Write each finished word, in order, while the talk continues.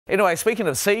Anyway, speaking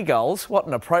of seagulls, what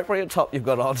an appropriate top you've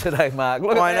got on today, Mark.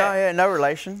 Look at I that. know, yeah, no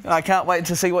relation. I can't wait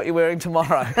to see what you're wearing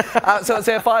tomorrow. So it's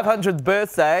our 500th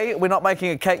birthday. We're not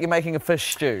making a cake, you're making a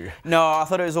fish stew. No, I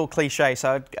thought it was all cliche,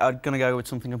 so I'm going to go with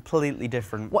something completely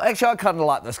different. Well, actually, I kind of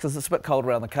like this because it's a bit cold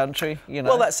around the country, you know.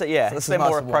 Well, that's it, yeah. So It's this a bit is more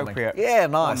nice and warming. appropriate. Yeah,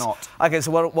 nice. Or not. Okay,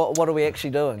 so what are we actually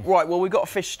doing? Right, well, we've got a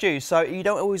fish stew, so you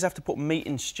don't always have to put meat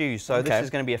in stew. So Okay. this is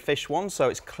going to be a fish one, so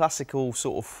it's classical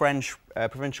sort of French,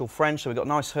 provincial French. So we've got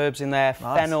nice herbs in there,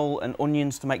 fennel and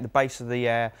onions to make the base of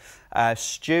the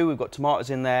stew. We've got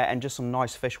tomatoes in there and just some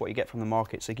nice fish, what you get from the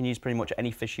market. So you can use pretty much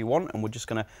any fish you want, and we're just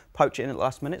going to poach it in at the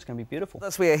last minute. It's going to be beautiful.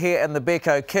 That's we are here in the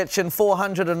Beko kitchen.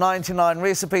 499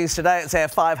 recipes today. It's our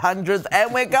 500th,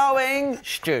 and we're going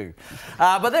stew.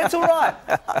 But that's all right.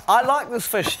 I like this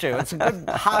fish stew. It's a good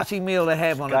hearty meal to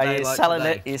have on a day like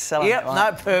today. You're selling yep, it.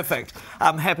 Right? no, perfect.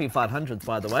 Happy 500th,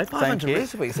 by the way. 500 you.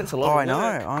 recipes. That's a lot of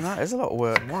work. I know. It's a lot of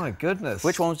work. My goodness.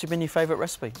 Which one's been your favourite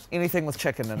recipe? Anything with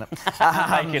chicken in it.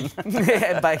 Bacon.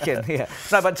 Yeah, bacon, yeah.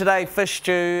 No, but today, fish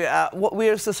stew.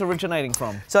 Where is this originating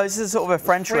from? So this is sort of a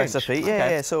French French, recipe.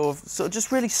 okay. Yeah, sort of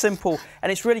just really simple,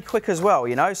 and it's really quick as well,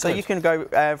 you know. So Good. you can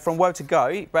go from woe to go,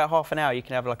 about half an hour, you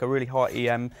can have like a really hearty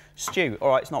stew. All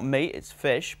right, it's not meat, it's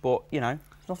fish, but, you know,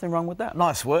 there's nothing wrong with that.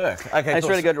 Nice work. Okay, And it's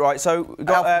really good, right? So we've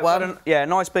got a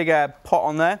nice big pot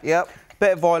on there. Yep.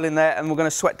 Bit of oil in there, and we're going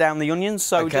to sweat down the onions.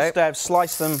 So Okay. just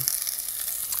slice them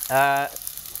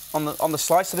on the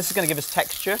slice. So this is going to give us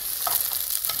texture.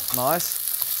 Nice.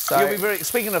 So You'll be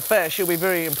speaking of fish, you'll be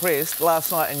very impressed.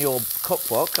 Last night in your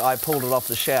cookbook, I pulled it off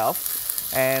the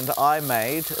shelf and I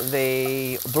made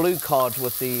the blue cod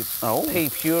with the pea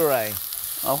puree.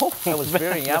 Oh, It was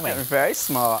very yummy. Very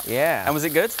smart. Yeah. And was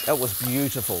it good? It was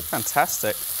beautiful.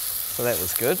 Fantastic. So that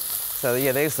was good. So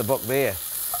yeah, there's the book there.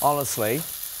 Honestly,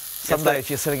 some days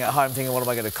you're sitting at home thinking, what am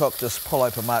I going to cook? Just pull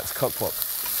open Mark's cookbook.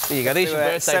 There you go, there's your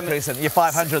birthday present, your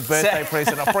 500th birthday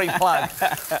present, a free plug.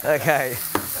 Okay.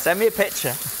 Send me a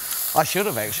picture. I should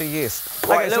have actually, yes.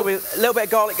 Right, Okay, a little bit of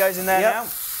garlic goes in there Yep. now.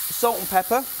 Salt and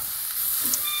pepper.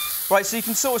 Right, so you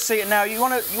can sort of see it now. You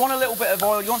want a little bit of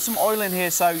oil. You want some oil in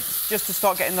here, so just to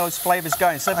start getting those flavours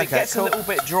going. So if it gets a little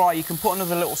bit dry, you can put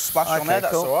another little splash on there.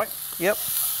 That's all right. Yep.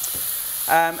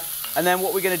 And then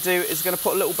what we're going to do is going to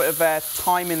put a little bit of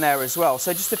thyme in there as well.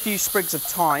 So just a few sprigs of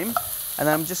thyme, and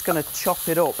then I'm just going to chop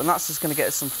it up, and that's just going to get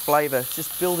us some flavour.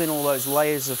 Just building all those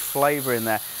layers of flavour in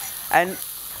there. And,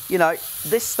 you know,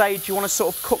 this stage you want to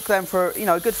sort of cook them for, you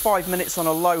know, a good 5 minutes on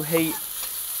a low heat.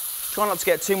 Try not to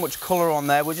get too much colour on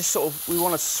there. We're just we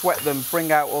want to sweat them,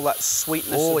 bring out all that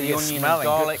sweetness of the onion and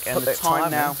garlic and the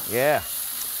thyme now. Yeah.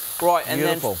 Right, and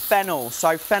Beautiful. then fennel.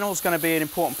 So fennel's going to be an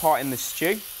important part in this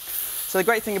stew. So the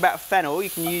great thing about fennel, you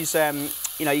can use,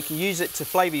 you know, you can use it to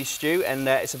flavour your stew, and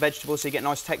it's a vegetable, so you get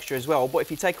nice texture as well. But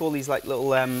if you take all these like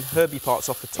little herby parts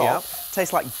off the top, it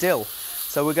tastes like dill.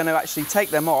 So we're going to actually take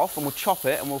them off, and we'll chop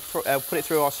it, and we'll put it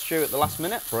through our stew at the last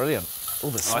minute. Brilliant. Oh,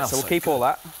 this smells So we'll keep all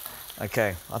that.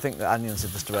 Okay, I think the onions are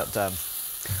just about done.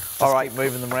 All right, keep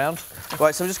moving them around.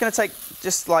 Right, so I'm just going to take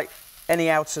just like any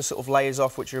outer sort of layers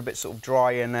off, which are a bit sort of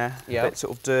dry and a bit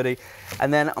sort of dirty,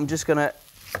 and then I'm just going to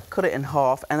cut it in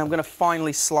half, and I'm going to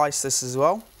finely slice this as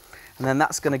well, and then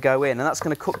that's going to go in, and that's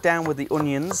going to cook down with the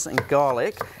onions and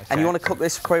garlic. And you want to cook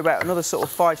this for about another sort of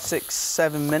 5, 6,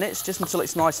 7 minutes, just until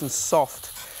it's nice and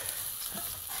soft.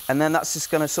 And then that's just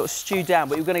going to sort of stew down,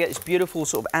 but you're going to get this beautiful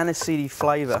sort of aniseedy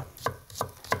flavour.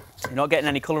 You're not getting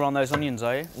any colour on those onions,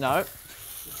 are you? No.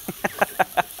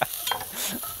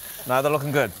 No, they're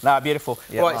looking good. No, beautiful.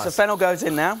 Yeah, right, nice. so fennel goes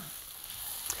in now.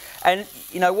 And,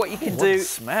 you know, what you can What a do...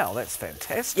 smell, that's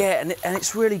fantastic. Yeah, and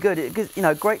it's really good. You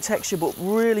know, great texture, but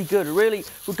really good. It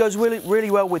goes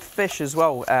really well with fish as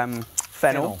well,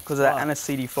 fennel, because of that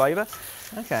aniseedy flavour.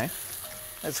 Okay,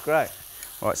 that's great.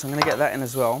 Right, so I'm going to get that in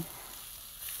as well.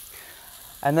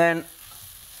 And then,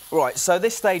 right, so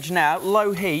this stage now,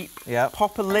 low heat,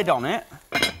 pop a lid on it.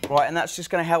 Right, and that's just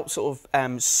going to help sort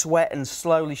of sweat and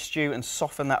slowly stew and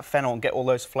soften that fennel and get all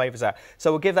those flavours out.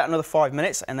 So we'll give that another 5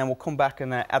 minutes, and then we'll come back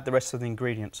and add the rest of the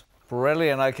ingredients.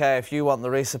 Brilliant. Okay, if you want the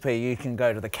recipe, you can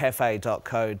go to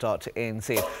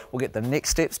thecafe.co.nz. We'll get the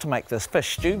next steps to make this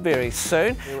fish stew very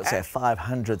soon. It's our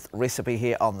 500th recipe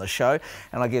here on the show,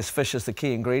 and I guess fish is the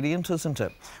key ingredient, isn't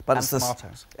it? But and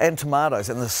tomatoes. And tomatoes,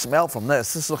 and the smell from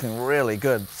this is looking really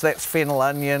good. So that's fennel,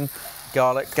 onion,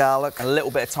 garlic, and a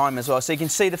little bit of thyme as well. So you can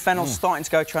see the fennel starting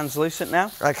to go translucent now.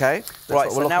 Okay.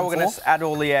 Right, so now we're going to add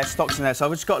all the stocks in there. So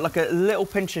I've just got like a little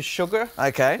pinch of sugar. Okay.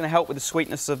 It's going to help with the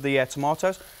sweetness of the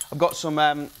tomatoes. I've got some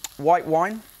white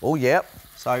wine. Oh, yep.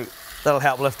 So that'll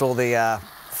help lift all the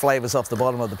flavours off the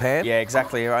bottom of the pan. Yeah,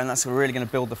 exactly, right, and that's really going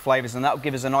to build the flavours, and that'll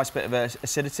give us a nice bit of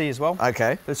acidity as well.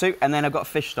 Okay. For the soup, and then I've got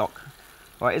fish stock.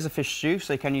 Right, here's a fish stew,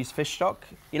 so you can use fish stock.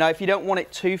 You know, if you don't want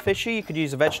it too fishy, you could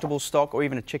use a vegetable stock or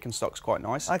even a chicken stock's quite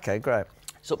nice. Okay, great.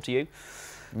 It's up to you.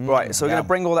 Right, so we're going to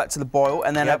bring all that to the boil,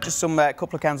 and then just some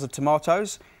couple of cans of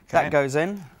tomatoes. Okay. That goes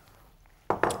in.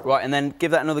 Right, and then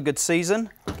give that another good season.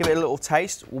 Give it a little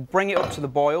taste. We'll bring it up to the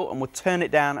boil, and we'll turn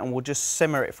it down, and we'll just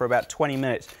simmer it for about 20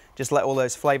 minutes. Just let all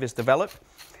those flavours develop.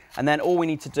 And then all we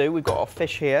need to do, we've got our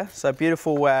fish here. So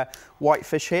beautiful white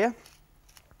fish here.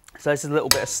 So this is a little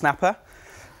bit of snapper.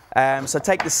 So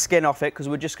take the skin off it, because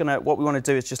we're just gonna, what we want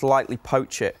to do is just lightly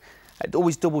poach it.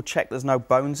 Always double check there's no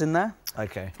bones in there.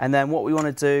 Okay. And then what we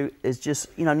want to do is just,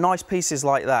 you know, nice pieces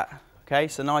like that. Okay,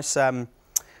 so nice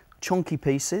chunky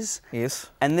pieces. Yes.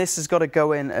 And this has got to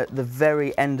go in at the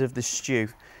very end of the stew.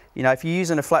 You know, if you're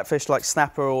using a flatfish like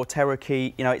snapper or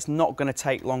teriyaki, you know, it's not going to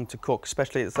take long to cook,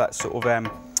 especially at that sort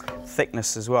of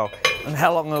thickness as well. And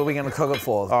how long are we going to cook it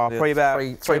for? Probably about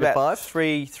three to five?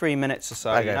 Three minutes or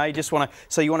so. Okay. You know, you just want to,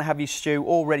 so you want to have your stew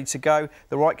all ready to go,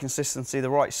 the right consistency, the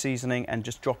right seasoning, and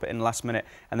just drop it in the last minute.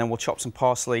 And then we'll chop some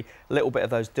parsley, a little bit of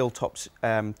those dill tops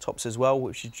as well,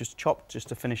 which you just chopped just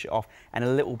to finish it off, and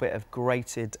a little bit of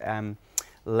grated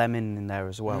lemon in there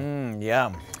as well.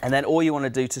 Yum. And then all you want to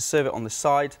do to serve it on the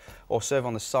side,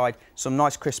 some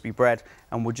nice crispy bread,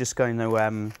 and we're just going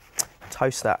to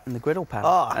toast that in the griddle pan.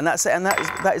 And that's it, and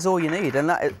that is all you need, and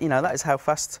that is, you know, that is how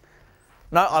fast.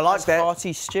 No, I like that.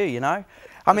 Hearty stew, you know.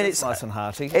 I mean, it's nice and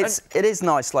hearty. It is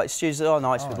nice. Like stews are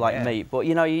nice with like meat, but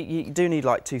you know, you do need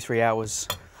like 2-3 hours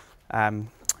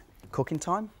cooking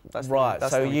time. That's right.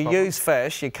 So you use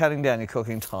fish. You're cutting down your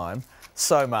cooking time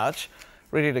so much.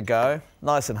 Ready to go,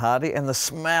 nice and hearty, and the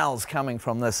smells coming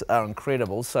from this are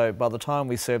incredible. So by the time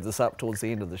we serve this up towards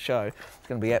the end of the show, it's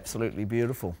going to be absolutely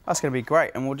beautiful. That's going to be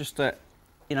great, and we'll just,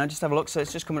 you know, just have a look. So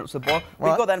it's just coming up to the boil. Right.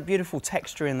 We've got that beautiful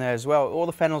texture in there as well. All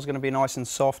the fennel's going to be nice and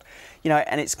soft, you know,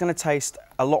 and it's going to taste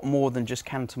a lot more than just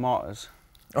canned tomatoes.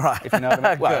 Right. If you know what I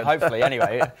mean. Well, hopefully,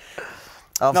 anyway.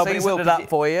 I've seasoned it up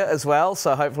for you as well,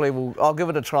 so hopefully I'll give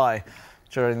it a try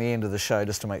during the end of the show,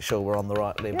 just to make sure we're on the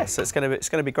right level. Yeah, so it's going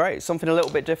to be great. Something a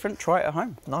little bit different. Try it at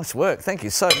home. Nice work. Thank you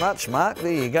so much, Mark.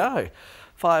 There you go.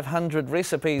 500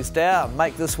 recipes down.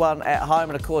 Make this one at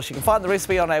home, and of course you can find the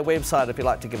recipe on our website if you'd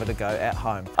like to give it a go at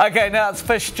home. Okay, now it's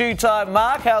fish stew time.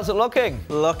 Mark, how's it looking?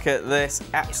 Look at this.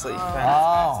 Absolutely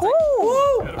fantastic.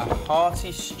 Oh. A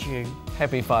hearty stew.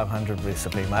 Happy 500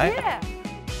 recipe, mate. Yeah.